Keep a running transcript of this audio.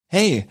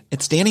Hey,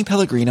 it's Danny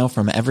Pellegrino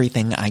from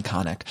Everything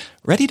Iconic.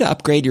 Ready to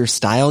upgrade your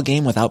style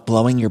game without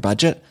blowing your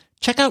budget?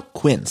 Check out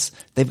Quince.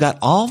 They've got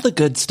all the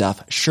good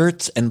stuff,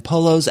 shirts and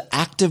polos,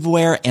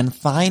 activewear, and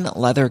fine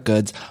leather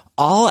goods,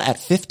 all at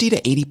 50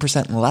 to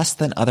 80% less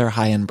than other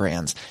high-end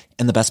brands.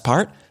 And the best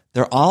part?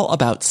 They're all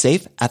about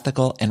safe,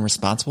 ethical, and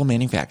responsible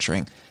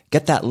manufacturing.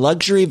 Get that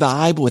luxury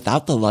vibe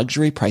without the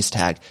luxury price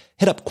tag.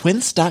 Hit up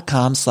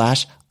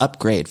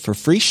quince.com/upgrade for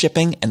free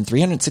shipping and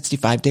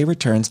 365-day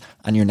returns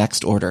on your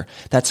next order.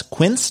 That's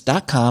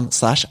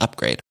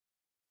quince.com/upgrade.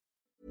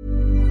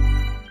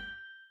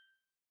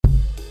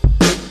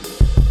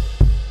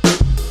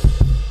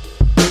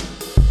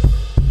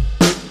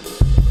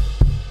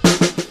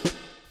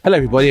 Hello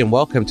everybody and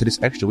welcome to this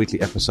extra weekly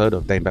episode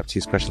of Dane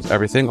Baptiste Questions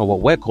Everything, or what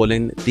we're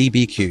calling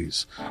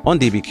DBQs. On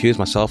DBQs,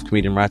 myself,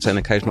 comedian, writer and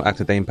occasional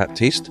actor Dane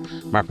Baptiste,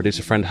 my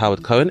producer friend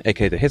Howard Cohen,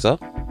 aka The Hizzer.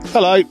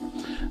 Hello.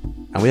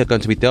 And we are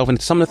going to be delving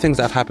into some of the things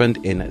that have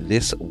happened in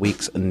this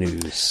week's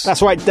news.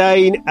 That's right,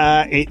 Dane.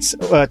 It's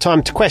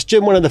time to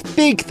question one of the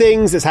big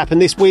things that's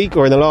happened this week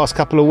or in the last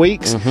couple of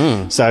weeks.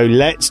 Mm-hmm. So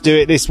let's do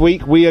it this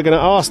week. We are going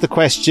to ask the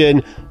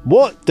question,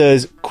 what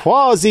does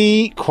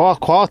Kwasi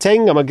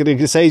Kwarteng, I want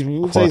to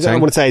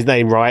say his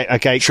name right.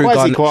 Okay,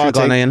 Kwasi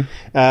Kwarteng.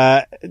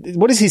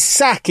 What does his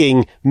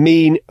sacking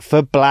mean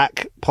for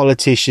black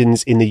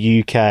politicians in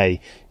the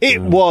UK?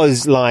 It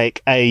was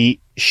like a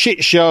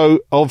shit show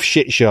of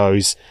shit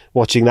shows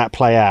watching that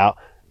play out.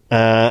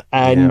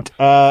 I'm just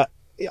going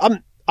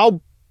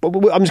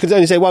to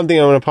only say one thing.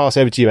 I want to pass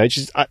over to you,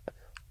 mate. I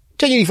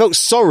genuinely felt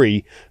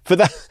sorry for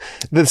the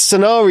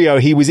scenario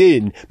he was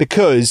in,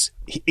 because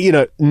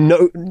when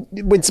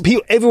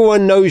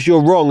everyone knows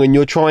you're wrong and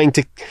you're trying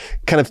to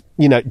kind of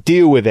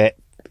deal with it,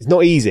 it's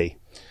not easy.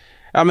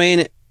 I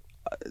mean,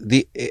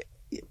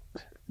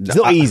 it's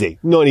not easy.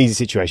 Not an easy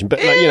situation, but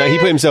he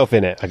put himself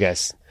in it, I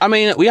guess. I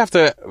mean, we have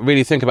to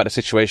really think about the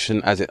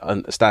situation as it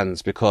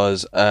stands,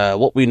 because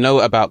what we know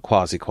about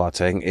Kwasi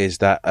Kwarteng is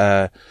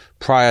that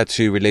prior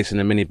to releasing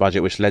the mini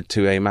budget, which led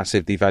to a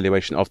massive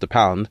devaluation of the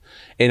pound,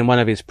 in one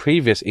of his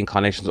previous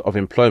incarnations of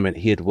employment,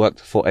 he had worked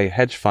for a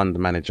hedge fund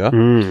manager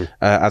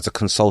as a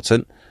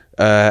consultant,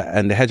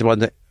 and the hedge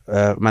fund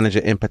manager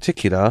in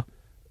particular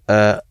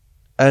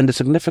earned a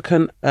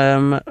significant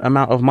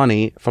amount of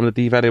money from the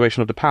devaluation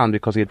of the pound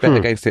because he had bet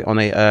against it on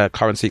a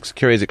currency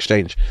securities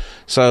exchange.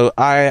 So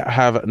I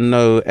have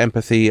no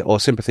empathy or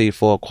sympathy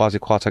for Kwasi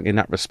Kwarteng in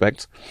that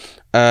respect.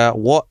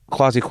 What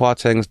Kwasi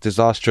Kwarteng's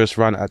disastrous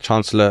run at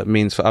Chancellor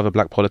means for other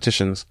black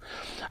politicians,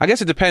 I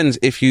guess it depends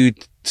if you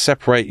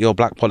separate your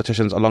black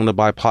politicians along the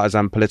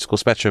bipartisan political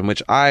spectrum,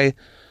 which I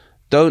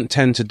don't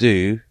tend to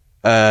do,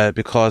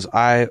 because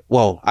I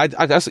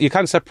guess you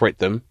can separate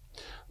them,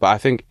 but I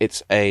think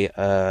it's a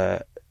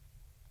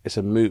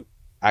moot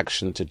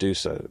action to do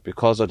so,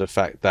 because of the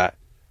fact that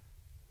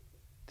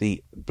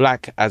the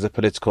black as a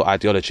political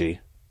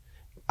ideology,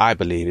 I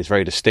believe, is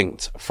very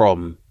distinct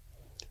from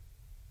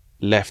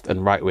left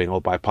and right wing or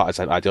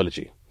bipartisan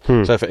ideology.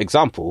 So, for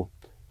example,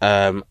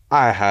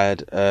 I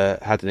had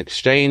an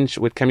exchange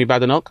with Kemi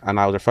Badenoch, and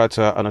I was referred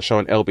to her on a show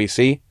on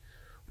LBC,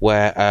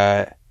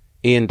 where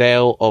Ian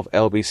Dale of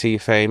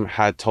LBC fame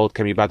had told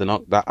Kemi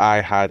Badenoch that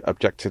I had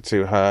objected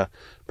to her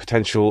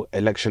potential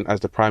election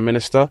as the Prime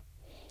Minister,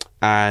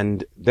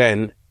 and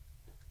then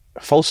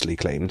falsely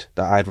claimed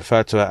that I had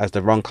referred to her as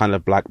the wrong kind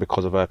of black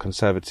because of her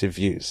conservative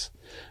views,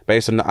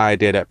 based on the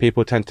idea that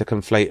people tend to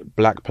conflate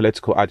black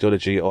political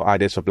ideology or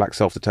ideas for black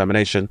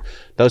self-determination.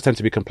 Those tend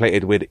to be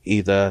conflated with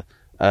either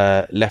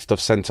left of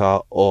centre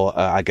or,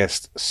 I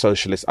guess,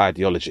 socialist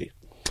ideology.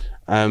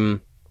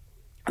 And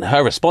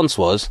her response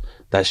was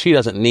that she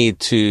doesn't need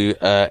to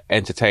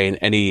entertain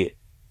any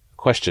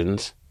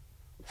questions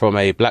from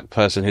a black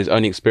person whose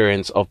only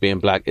experience of being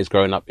black is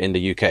growing up in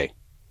the UK,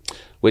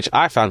 which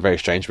I found very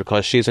strange,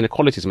 because she's an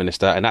equalities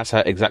minister and that's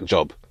her exact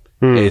job,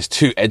 is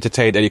to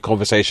entertain any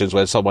conversations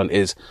where someone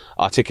is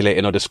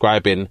articulating or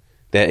describing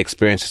their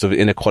experiences of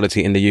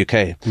inequality in the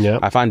UK. Yeah.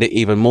 I find it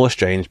even more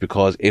strange,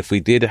 because if we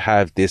did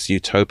have this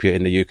utopia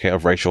in the UK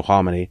of racial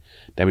harmony,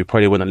 then we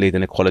probably wouldn't need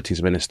an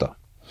equalities minister.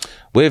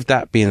 With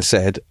that being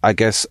said, I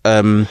guess,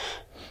 I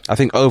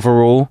think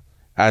overall,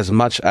 as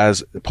much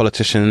as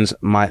politicians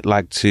might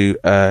like to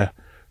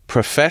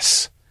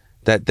profess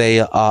that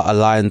they are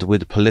aligned with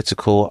the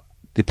political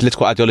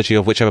ideology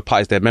of whichever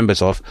parties they're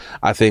members of,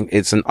 I think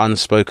it's an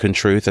unspoken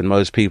truth, and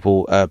most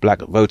people,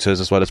 black voters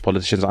as well as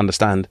politicians,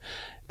 understand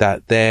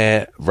that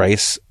their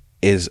race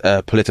is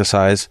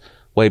politicized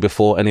way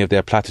before any of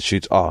their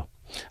platitudes are.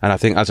 And I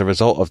think as a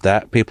result of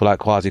that, people like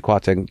Kwasi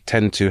Kwarteng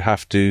tend to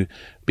have to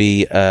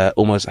be,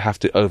 almost have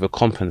to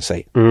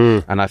overcompensate.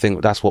 And I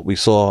think that's what we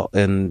saw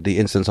in the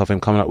instance of him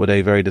coming up with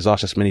a very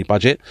disastrous mini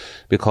budget,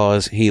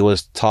 because he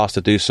was tasked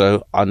to do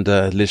so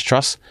under Liz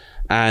Truss.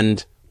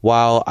 And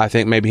while I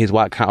think maybe his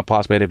white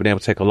counterparts may have been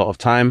able to take a lot of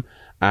time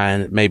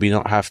and maybe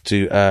not have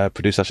to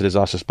produce such a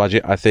disastrous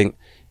budget, I think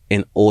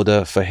in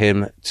order for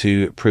him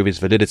to prove his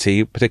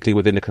validity, particularly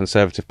within the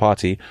Conservative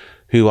Party,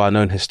 who are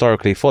known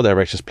historically for their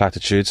racist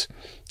platitudes,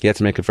 he had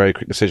to make a very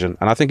quick decision.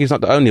 And I think he's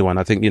not the only one.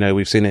 I think,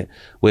 we've seen it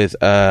with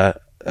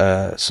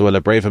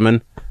Suella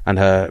Braverman and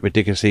her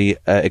ridiculously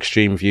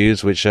extreme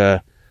views, which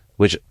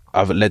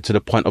have led to the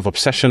point of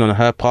obsession on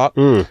her part.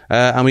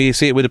 And we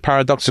see it with the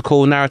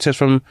paradoxical narratives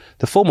from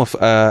the former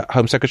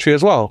Home Secretary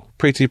as well,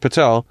 Priti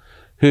Patel,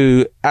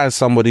 who, as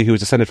somebody who was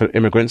descended from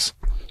immigrants,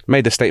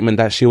 made the statement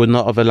that she would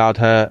not have allowed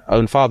her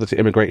own father to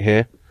immigrate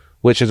here,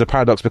 which is a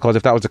paradox because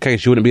if that was the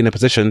case, you wouldn't be in a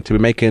position to be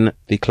making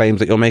the claims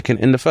that you're making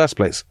in the first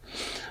place.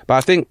 But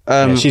I think...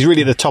 she's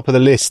really at the top of the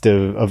list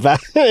of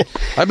that.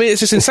 I mean, it's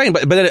just insane.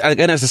 But then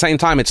again, at the same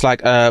time, it's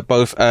like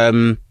both...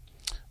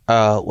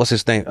 what's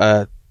his name?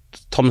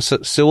 Tom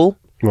Sewell,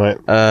 right?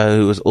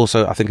 Who was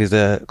also, I think, is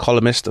the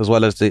columnist as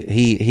well as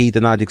he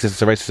denied the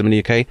existence of racism in the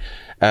UK.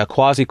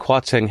 Kwasi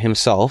Kwarteng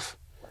himself,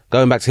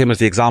 going back to him as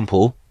the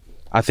example,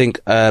 I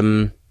think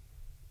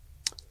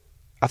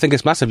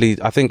it's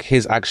massively. I think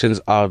his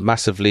actions are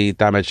massively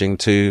damaging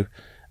to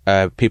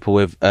people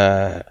with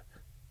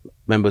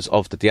members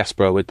of the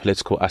diaspora with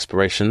political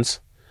aspirations,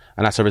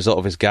 and that's a result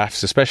of his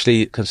gaffes.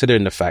 Especially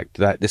considering the fact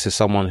that this is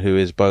someone who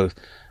is both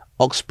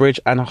Oxbridge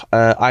and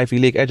Ivy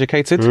League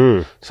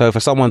educated. So for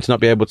someone to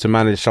not be able to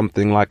manage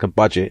something like a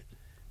budget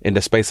in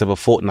the space of a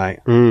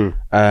fortnight,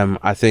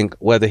 I think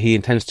whether he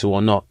intends to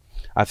or not,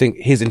 I think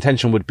his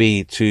intention would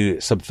be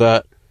to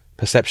subvert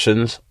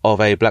perceptions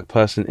of a black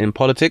person in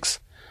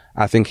politics.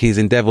 I think he's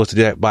endeavoured to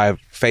do it by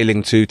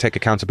failing to take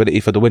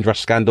accountability for the Windrush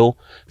scandal,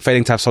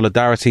 failing to have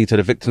solidarity to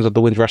the victims of the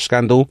Windrush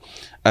scandal,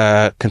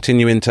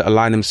 continuing to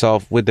align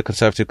himself with the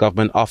Conservative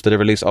government after the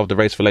release of the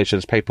Race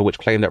Relations paper, which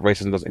claimed that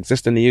racism doesn't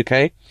exist in the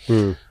UK.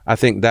 I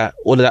think that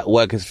all of that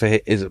work is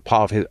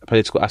part of his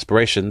political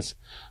aspirations.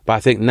 But I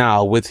think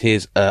now, with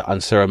his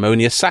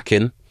unceremonious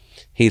sacking,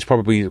 he's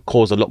probably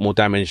caused a lot more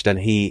damage than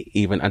he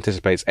even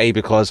anticipates.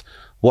 Because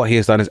what he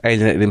has done is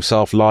alienated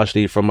himself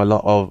largely from a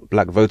lot of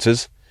black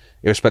voters,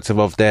 irrespective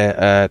of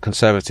their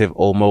conservative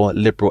or more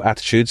liberal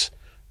attitudes,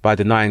 by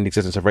denying the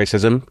existence of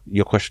racism.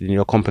 You're questioning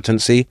your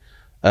competency.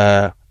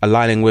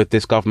 Aligning with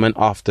this government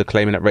after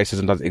claiming that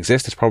racism doesn't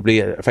exist has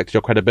probably affected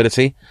your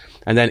credibility.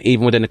 And then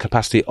even within the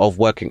capacity of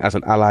working as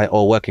an ally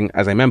or working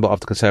as a member of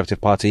the Conservative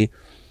Party,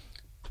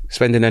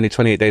 spending only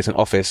 28 days in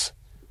office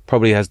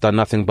probably has done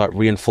nothing but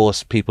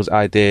reinforce people's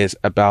ideas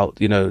about,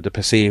 the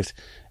perceived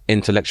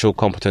intellectual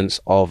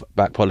competence of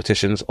black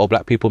politicians or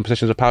black people in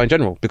positions of power in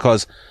general.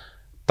 Because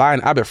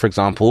Diane Abbott, for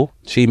example,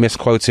 she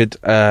misquoted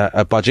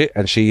a budget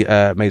and she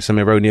made some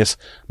erroneous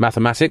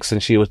mathematics,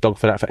 and she was dogged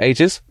for that for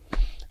ages.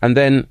 And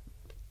then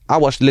I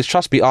watched Liz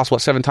Truss be asked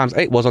what 7 times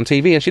 8 was on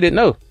TV, and she didn't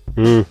know.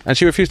 And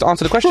she refused to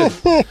answer the question.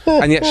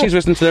 And yet she's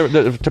risen to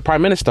the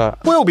Prime Minister.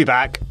 We'll be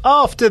back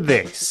after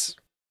this.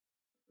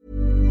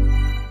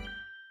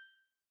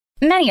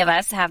 Many of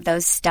us have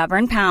those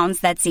stubborn pounds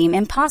that seem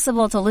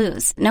impossible to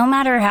lose, no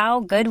matter how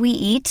good we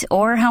eat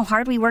or how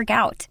hard we work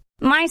out.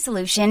 My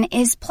solution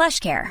is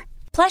PlushCare.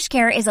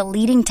 PlushCare is a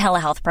leading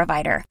telehealth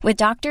provider with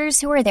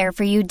doctors who are there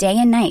for you day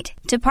and night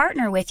to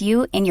partner with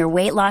you in your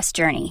weight loss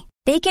journey.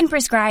 They can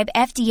prescribe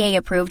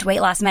FDA-approved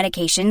weight loss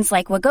medications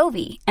like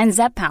Wegovy and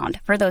Zepbound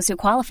for those who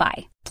qualify.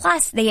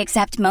 Plus, they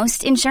accept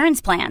most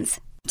insurance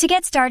plans. To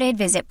get started,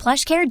 visit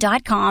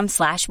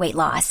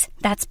plushcare.com/weightloss.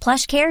 That's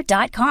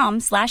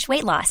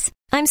plushcare.com/weightloss.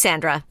 I'm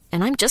Sandra,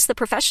 and I'm just the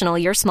professional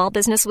your small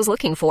business was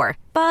looking for.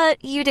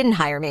 But you didn't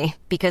hire me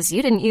because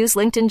you didn't use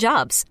LinkedIn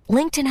Jobs.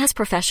 LinkedIn has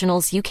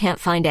professionals you can't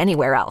find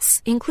anywhere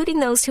else, including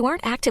those who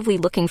aren't actively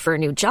looking for a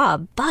new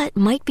job, but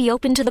might be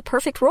open to the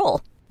perfect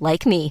role,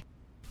 like me.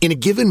 In a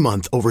given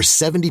month, over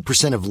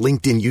 70% of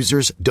LinkedIn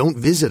users don't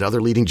visit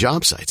other leading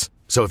job sites.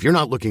 So if you're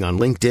not looking on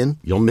LinkedIn,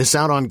 you'll miss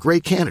out on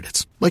great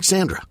candidates like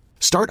Sandra.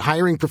 Start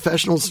hiring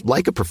professionals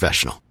like a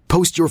professional.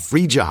 Post your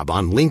free job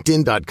on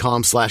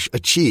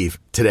linkedin.com/achieve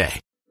today.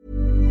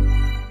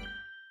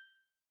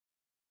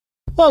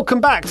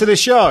 Welcome back to the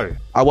show.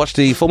 I watched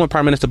the former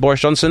Prime Minister Boris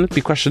Johnson be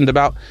questioned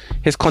about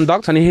his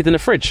conduct, and he hid in the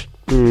fridge.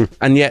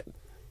 And yet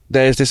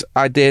there's this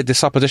idea, this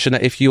supposition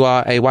that if you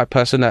are a white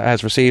person that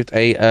has received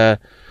a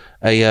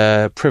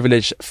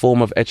privileged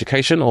form of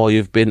education, or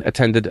you've been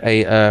attended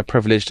a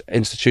privileged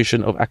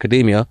institution of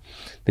academia,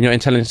 then your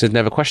intelligence is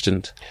never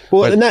questioned.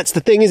 Well, and that's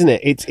the thing, isn't it?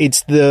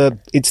 It's the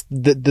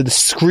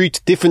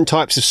different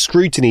types of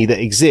scrutiny that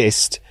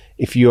exist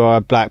if you are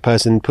a black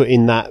person put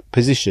in that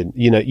position.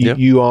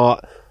 You are.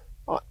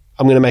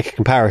 I'm going to make a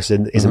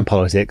comparison that isn't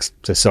politics,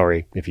 so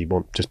sorry if you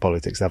want just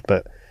politics stuff,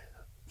 but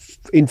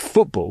in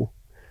football,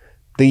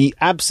 the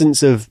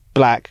absence of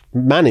black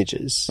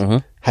managers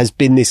has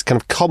been this kind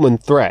of common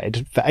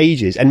thread for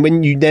ages. And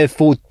when you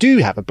therefore do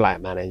have a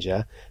black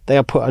manager, they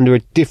are put under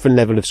a different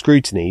level of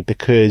scrutiny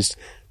because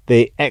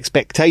the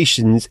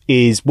expectations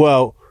is,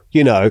 well,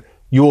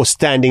 you're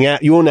standing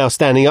out, you're now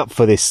standing up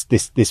for this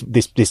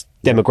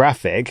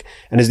demographic.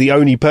 And as the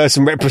only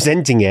person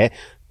representing it,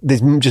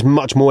 there's just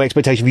much more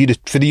expectation for you to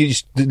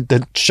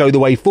show the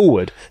way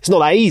forward. It's not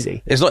that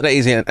easy. It's not that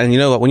easy. And you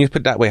know what? When you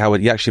put it that way,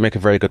 Howard, you actually make a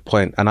very good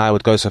point. And I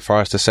would go so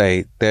far as to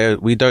say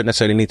we don't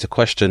necessarily need to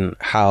question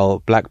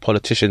how black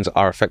politicians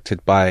are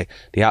affected by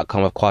the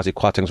outcome of Kwasi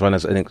Kwarteng's run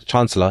as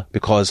Chancellor,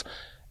 because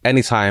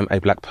anytime a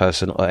black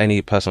person or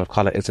any person of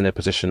color is in a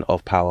position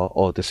of power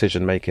or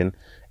decision making,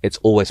 it's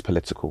always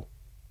political.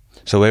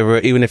 So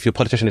even if your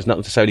politician is not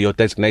necessarily your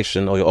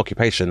designation or your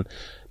occupation,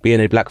 being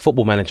a black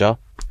football manager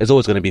is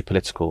always going to be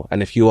political.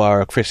 And if you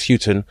are a Chris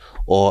Hughton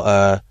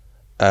or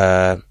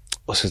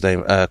what's his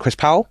name, Chris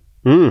Powell,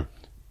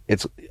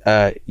 it's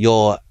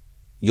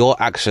your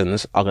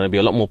actions are going to be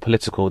a lot more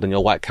political than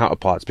your white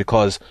counterparts,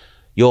 because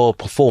your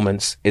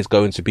performance is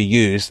going to be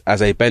used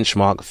as a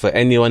benchmark for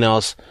anyone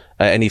else,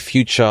 any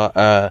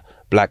future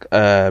black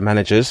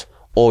managers,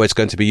 or it's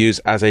going to be used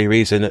as a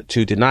reason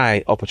to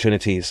deny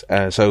opportunities.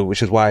 So,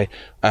 which is why,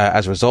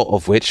 as a result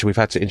of which, we've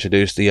had to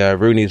introduce the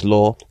Rooney's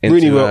Law.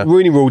 Rooney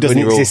Rule doesn't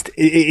exist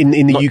in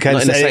the UK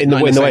in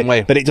the same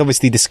way, but it's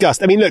obviously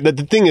discussed. I mean, look, the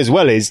thing as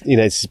well is,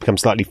 it's become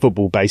slightly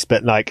football based,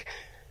 but like,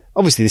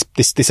 obviously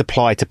this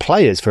applied to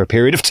players for a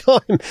period of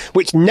time,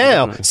 which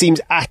now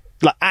seems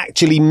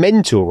actually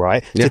mental,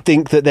 right? Yeah. To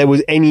think that there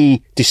was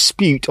any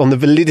dispute on the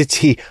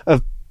validity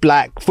of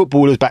black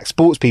footballers, black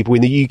sports people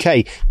in the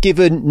UK,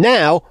 given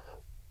now,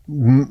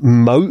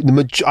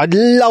 I'd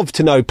love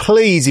to know,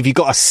 please, if you've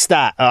got a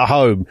stat at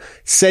home,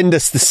 send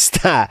us the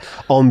stat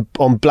on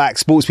black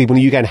sports people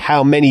in the UK and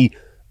how many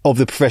of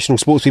the professional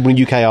sports people in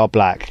the UK are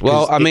black.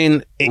 Well, I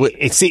mean,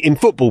 it's in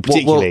football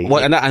particularly.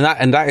 And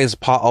that is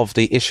part of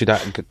the issue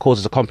that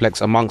causes a complex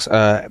amongst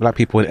black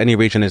people in any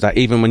region, is that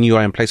even when you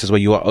are in places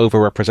where you are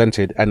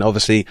overrepresented, and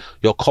obviously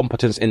your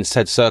competence in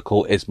said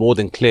circle is more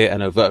than clear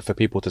and overt for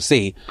people to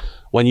see,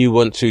 when you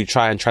want to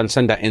try and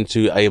transcend that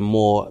into a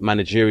more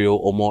managerial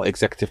or more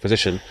executive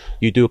position,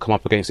 you do come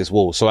up against this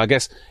wall. So I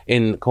guess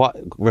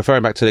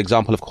referring back to the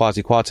example of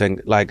Kwasi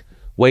Kwarteng, like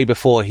way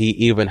before he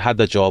even had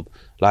the job,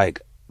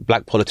 like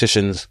black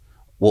politicians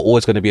were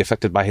always going to be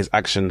affected by his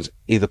actions,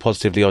 either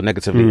positively or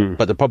negatively.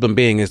 But the problem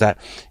being is that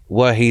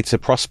were he to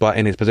prosper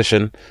in his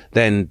position,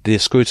 then the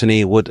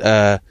scrutiny would,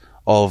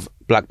 of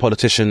black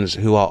politicians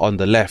who are on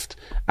the left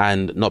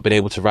and not being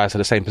able to rise to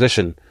the same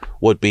position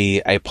would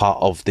be a part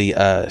of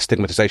the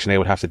stigmatization they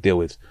would have to deal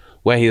with.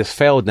 Where he has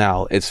failed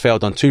now, it's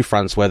failed on two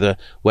fronts, where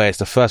it's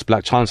the first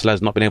black chancellor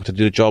has not been able to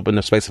do the job in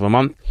the space of a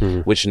month,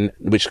 which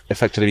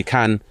effectively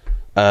can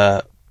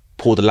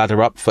pull the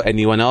ladder up for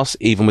anyone else,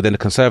 even within the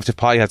Conservative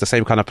Party, has the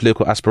same kind of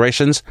political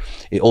aspirations.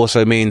 It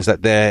also means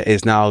that there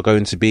is now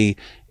going to be,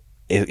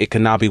 it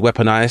can now be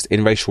weaponized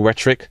in racial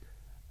rhetoric,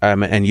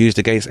 and used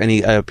against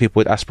any people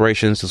with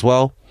aspirations as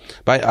well.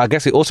 But I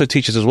guess it also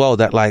teaches as well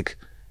that, like,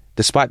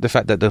 despite the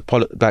fact that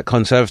that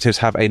Conservatives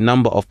have a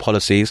number of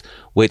policies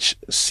which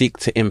seek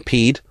to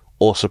impede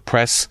or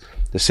suppress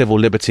the civil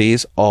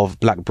liberties of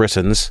black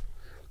Britons,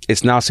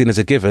 it's now seen as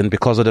a given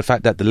because of the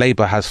fact that the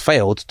Labour has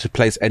failed to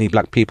place any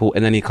black people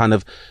in any kind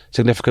of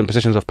significant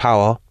positions of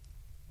power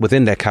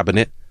within their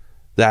cabinet,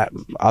 that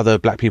other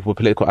black people with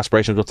political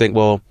aspirations will think,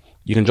 well,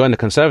 you can join the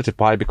Conservative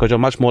Party because you're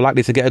much more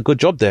likely to get a good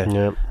job there.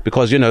 Yeah.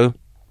 Because,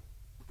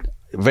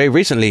 very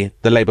recently,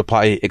 the Labour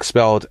Party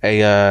expelled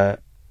a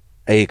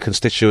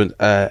constituent,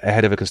 a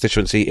head of a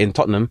constituency in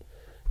Tottenham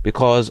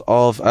because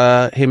of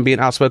him being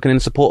outspoken in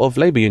support of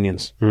labour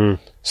unions.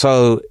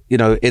 So,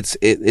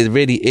 it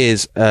really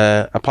is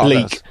a part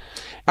bleak. Of that.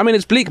 I mean,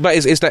 it's bleak, but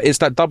it's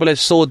that double-edged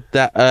sword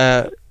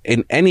that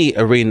in any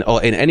arena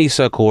or in any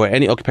circle or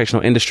any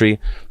occupational industry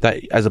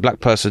that as a black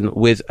person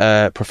with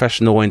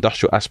professional or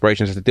industrial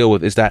aspirations to deal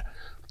with, is that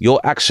your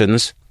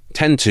actions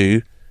tend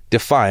to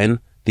define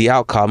the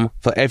outcome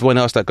for everyone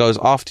else that goes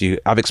after you.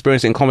 I've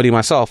experienced it in comedy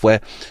myself, where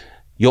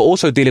you're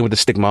also dealing with the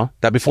stigma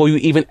that before you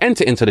even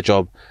enter into the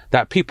job,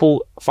 that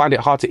people find it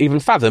hard to even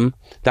fathom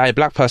that a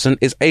black person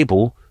is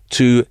able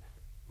to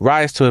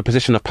rise to a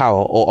position of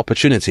power or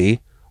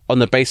opportunity on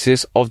the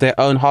basis of their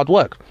own hard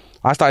work.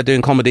 I started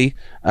doing comedy,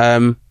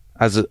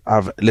 as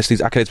I've listed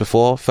these accolades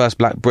before. First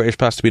black British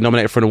person to be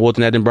nominated for an award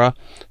in Edinburgh.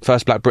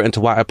 First black Briton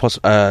to write a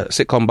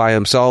sitcom by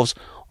themselves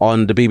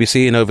on the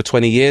BBC in over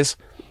 20 years.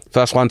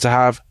 First one to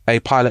have a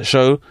pilot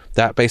show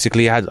that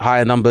basically had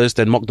higher numbers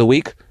than Mock the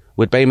Week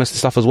with Bamus and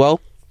stuff as well.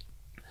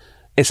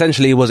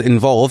 Essentially was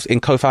involved in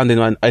co-founding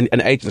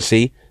an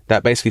agency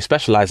that basically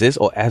specializes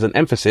or has an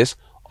emphasis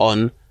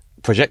on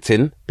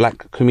projecting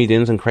black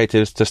comedians and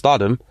creatives to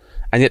stardom.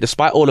 And yet,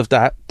 despite all of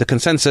that, the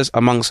consensus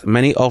amongst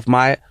many of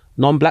my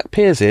non-black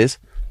peers is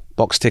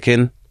box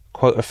ticking,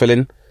 quota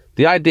filling.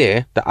 The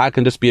idea that I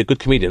can just be a good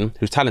comedian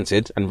who's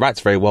talented and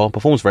writes very well,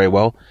 performs very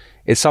well,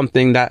 is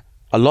something that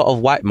a lot of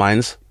white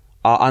minds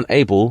are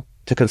unable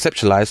to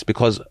conceptualize,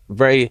 because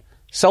very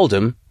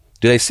seldom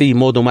do they see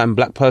more than one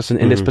black person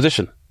in this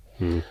position.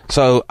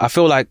 So I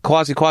feel like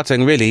Kwasi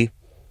Kwarteng really,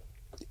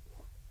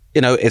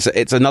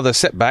 it's another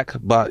setback,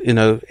 but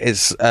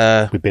it's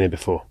we've been here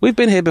before. We've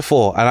been here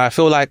before, and I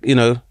feel like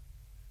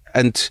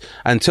and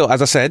until,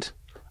 as I said,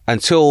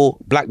 until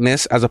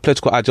blackness as a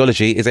political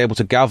ideology is able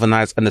to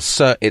galvanize and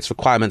assert its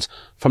requirements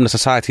from the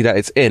society that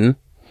it's in,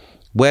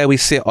 where we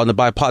sit on the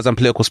bipartisan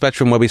political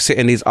spectrum, where we sit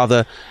in these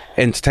other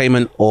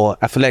entertainment or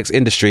athletics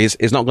industries,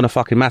 is not going to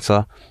fucking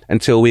matter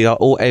until we are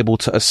all able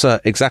to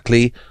assert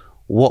exactly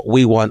what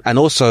we want, and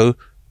also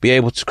be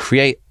able to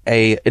create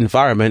a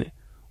environment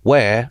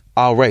where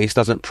our race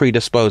doesn't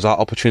predispose our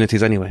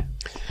opportunities anyway.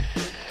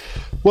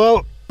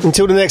 Well,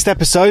 until the next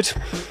episode,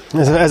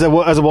 as a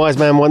wise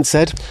man once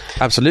said.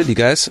 Absolutely,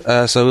 guys.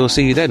 So we'll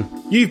see you then.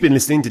 You've been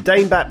listening to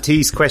Dane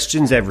Baptiste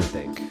Questions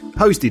Everything,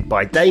 hosted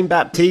by Dane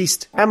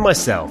Baptiste and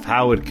myself,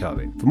 Howard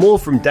Cohen. For more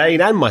from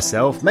Dane and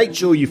myself, make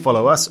sure you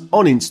follow us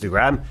on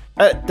Instagram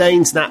at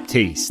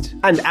DaneSnaptiste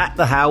and at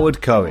The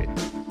Howard Cohen.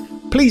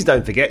 Please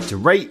don't forget to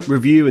rate,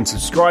 review and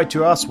subscribe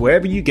to us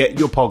wherever you get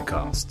your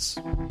podcasts.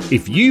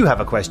 If you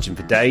have a question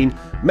for Dane,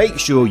 make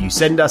sure you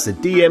send us a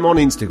DM on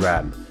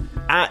Instagram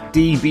at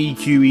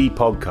DBQE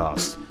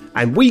Podcast,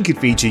 and we could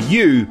feature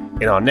you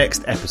in our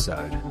next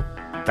episode.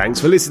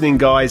 Thanks for listening,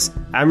 guys,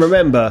 and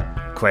remember,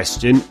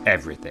 question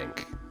everything.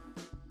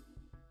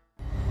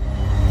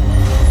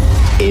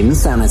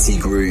 Insanity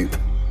Group.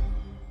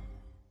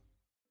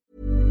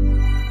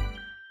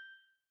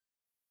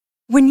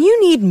 When you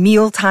need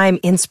mealtime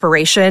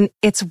inspiration,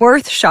 it's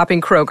worth shopping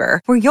Kroger,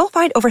 where you'll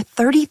find over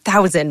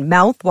 30,000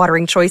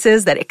 mouth-watering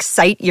choices that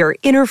excite your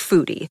inner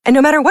foodie. And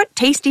no matter what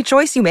tasty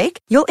choice you make,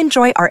 you'll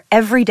enjoy our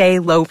everyday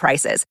low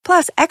prices,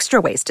 plus extra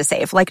ways to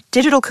save, like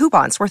digital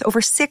coupons worth over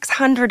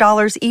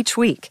 $600 each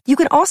week. You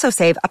can also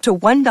save up to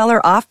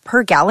 $1 off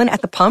per gallon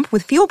at the pump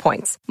with fuel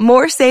points.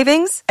 More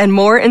savings and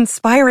more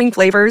inspiring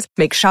flavors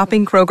make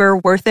shopping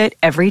Kroger worth it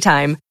every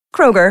time.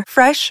 Kroger,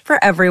 fresh for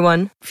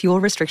everyone.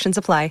 Fuel restrictions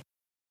apply.